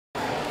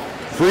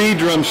Free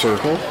drum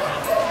circle,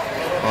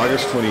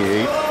 August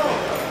 28,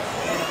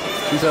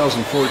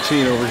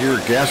 2014, over here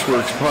at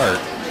Gasworks Park.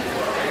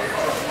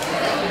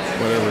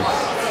 Whatever.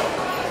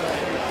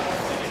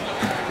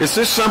 Is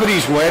this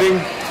somebody's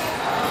wedding?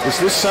 Is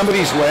this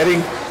somebody's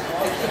wedding?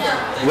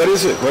 What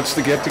is it? What's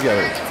the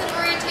get-together? It's an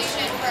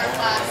orientation for our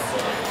class.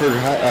 For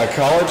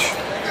college?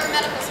 For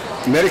medical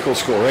school. Medical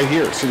school, right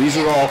here. So these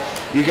are all,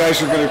 you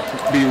guys are going to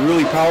be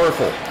really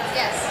powerful.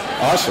 Yes.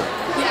 Awesome.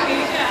 Yeah.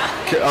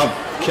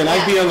 Can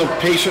I be on the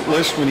patient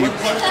list when you...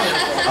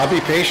 I'll be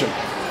patient.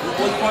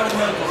 What part of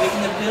medical?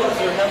 Making the pills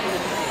or helping the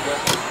people?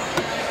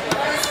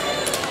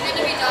 We're going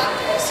to be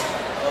doctors.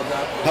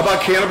 How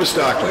about cannabis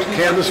doctors?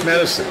 Cannabis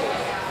medicine?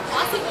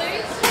 Possibly.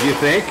 Do you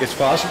think it's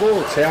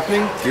possible? It's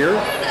happening here?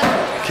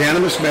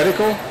 Cannabis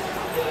medical?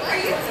 Are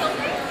you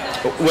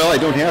filming? Well, I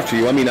don't have to.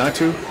 You want me not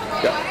to?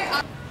 Yeah.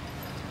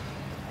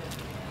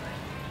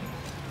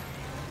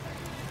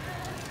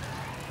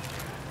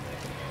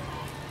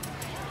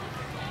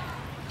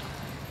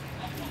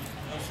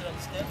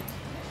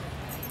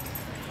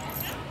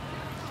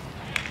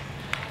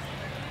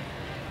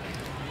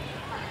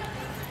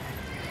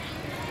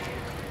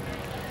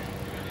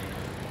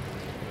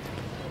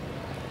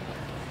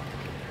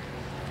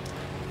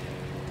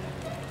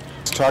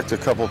 Talk to a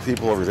couple of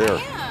people over there.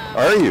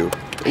 Are you?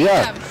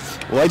 Yeah.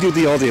 Well, I do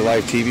the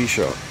AllDayLive TV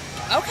show.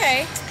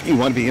 Okay. You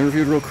want to be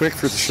interviewed real quick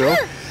for the show?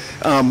 Sure.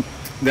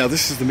 Now,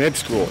 this is the med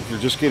school. You're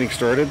just getting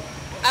started?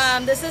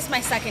 This is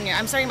my second year.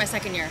 I'm starting my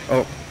second year.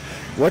 Oh.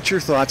 What's your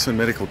thoughts on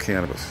medical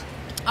cannabis?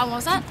 What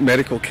was that?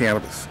 Medical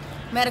cannabis.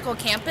 Medical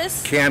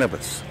campus?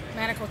 Cannabis.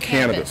 Medical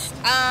cannabis.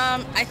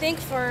 I think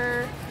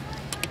for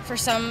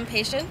some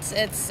patients,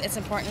 it's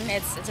important.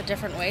 It's a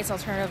different way. It's an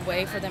alternative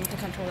way for them to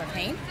control their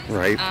pain.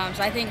 Right.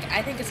 So I think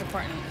it's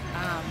important,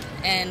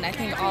 and I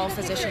think all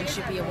physicians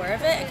should be aware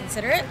of it and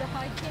consider it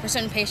for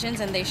certain patients,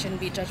 and they shouldn't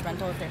be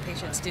judgmental if their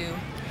patients do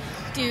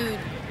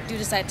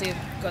decide to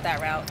go that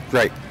route.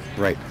 Right.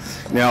 Right.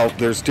 Now,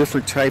 there's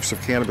different types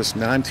of cannabis,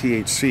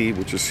 non-THC,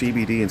 which is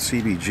CBD and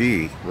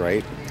CBG,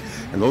 right?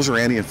 And those are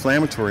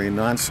anti-inflammatory and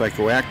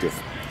non-psychoactive.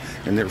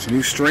 And there's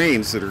new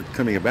strains that are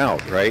coming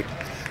about, right?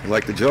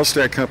 Like the Gel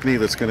Stack company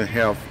that's going to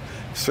have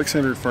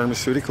 600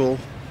 pharmaceutical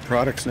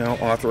products now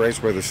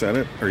authorized by the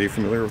Senate. Are you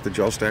familiar with the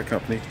Gel Stack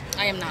company?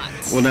 I am not.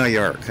 Well, now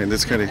you are, and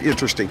it's kind of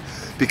interesting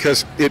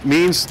because it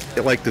means,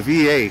 like, the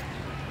VA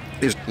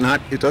is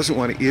not, it doesn't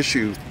want to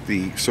issue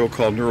the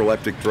so-called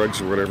neuroleptic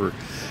drugs or whatever,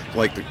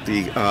 like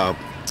the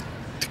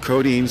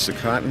codeines, the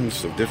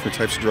cottons, of different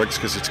types of drugs,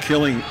 because it's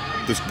killing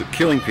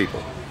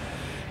people.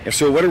 And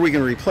so what are we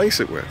going to replace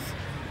it with?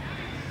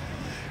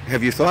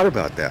 Have you thought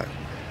about that?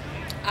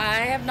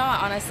 I have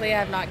not, honestly. I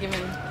have not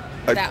given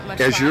that much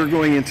As thought. you're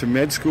going into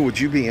med school, would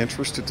you be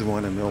interested to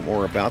want to know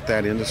more about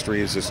that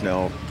industry? Is this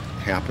now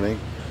happening?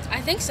 I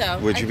think so.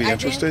 Would you be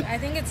interested? I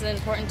think it's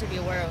important to be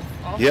aware of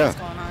all Yeah.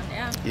 things going on.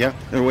 Yeah. Yeah.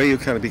 In a way, you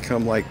kind of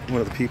become like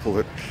one of the people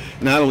that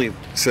not only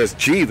says,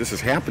 gee, this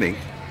is happening,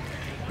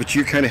 but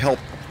you kind of help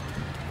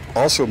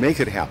also make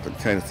it happen,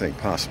 kind of thing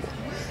possible.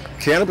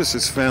 Cannabis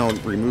is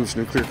found removes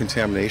nuclear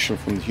contamination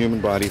from the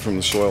human body, from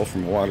the soil,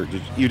 from water.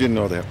 You didn't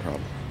know that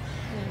problem.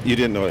 You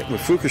didn't know that.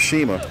 With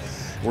Fukushima,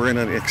 we're in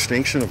an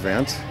extinction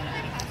event,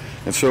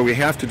 and so we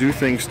have to do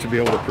things to be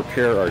able to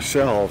prepare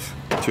ourselves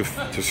to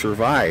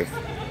survive.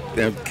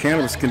 And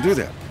cannabis can do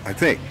that, I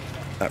think.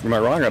 Am I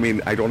wrong? I mean,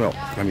 I don't know.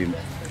 I mean,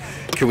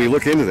 can we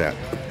look into that?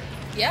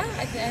 Yeah,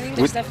 I think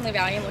there's definitely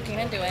value in looking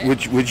into it.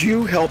 Would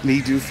you help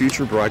me do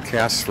future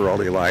broadcasts for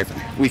AllDayLive?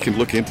 We can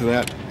look into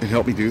that and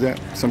help me do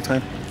that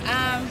sometime.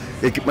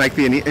 It might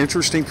be an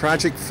interesting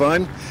project,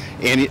 fun,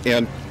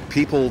 and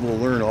people will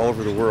learn all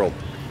over the world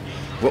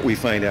what we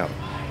find out.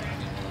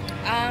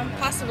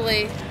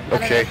 Possibly.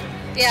 Okay.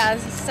 Yeah,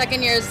 the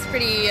second year is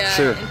pretty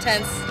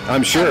intense.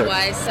 I'm sure.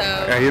 Otherwise, so.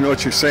 Yeah, you know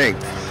what you're saying.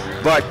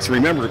 But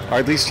remember,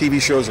 these TV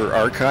shows are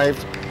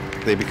archived.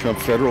 They become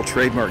federal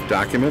trademark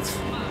documents.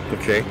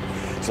 Okay.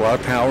 There's a lot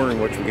of power in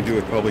what we can do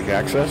with public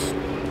access.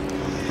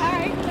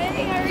 Hi,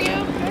 hey, how are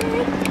you?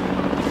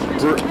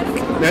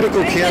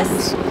 Medical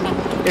cannabis.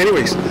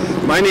 Anyways,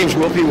 my name's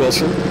Will P.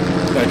 Wilson.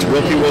 That's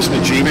Will P. Wilson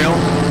at Gmail.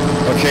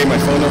 Okay, my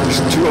phone number is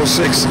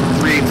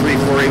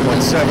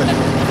 206-383-4817.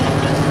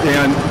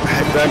 And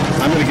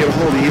I'm going to get a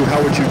hold of you.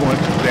 How would you want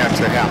that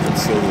to happen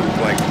so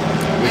that, like,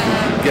 we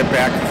can get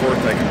back and forth?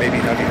 I can maybe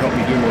have you help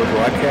me do more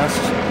broadcasts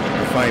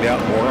and find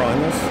out more on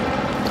this?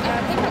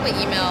 I think probably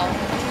email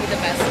would be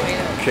the best way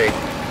to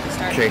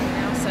start. Okay.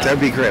 Now, so. That'd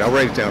be great. I'll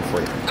write it down for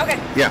you. Okay.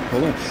 Yeah,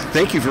 hold on.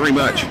 Thank you very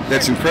much.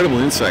 That's incredible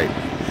insight.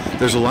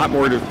 There's a lot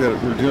more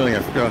that we're doing.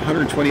 I've got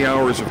 120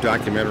 hours of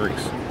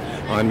documentaries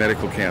on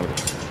medical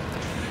cannabis.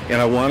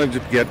 And I wanted to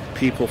get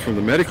people from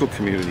the medical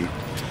community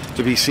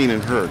to be seen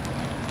and heard,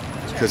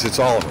 because it's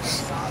all of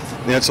us.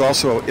 And that's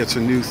also, it's a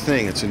new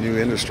thing. It's a new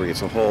industry.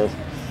 It's a whole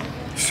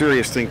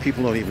serious thing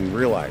people don't even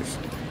realize.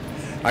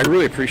 I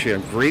really appreciate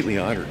it. I'm greatly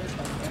honored.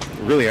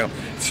 Really am.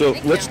 So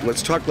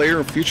let's talk later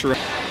in future.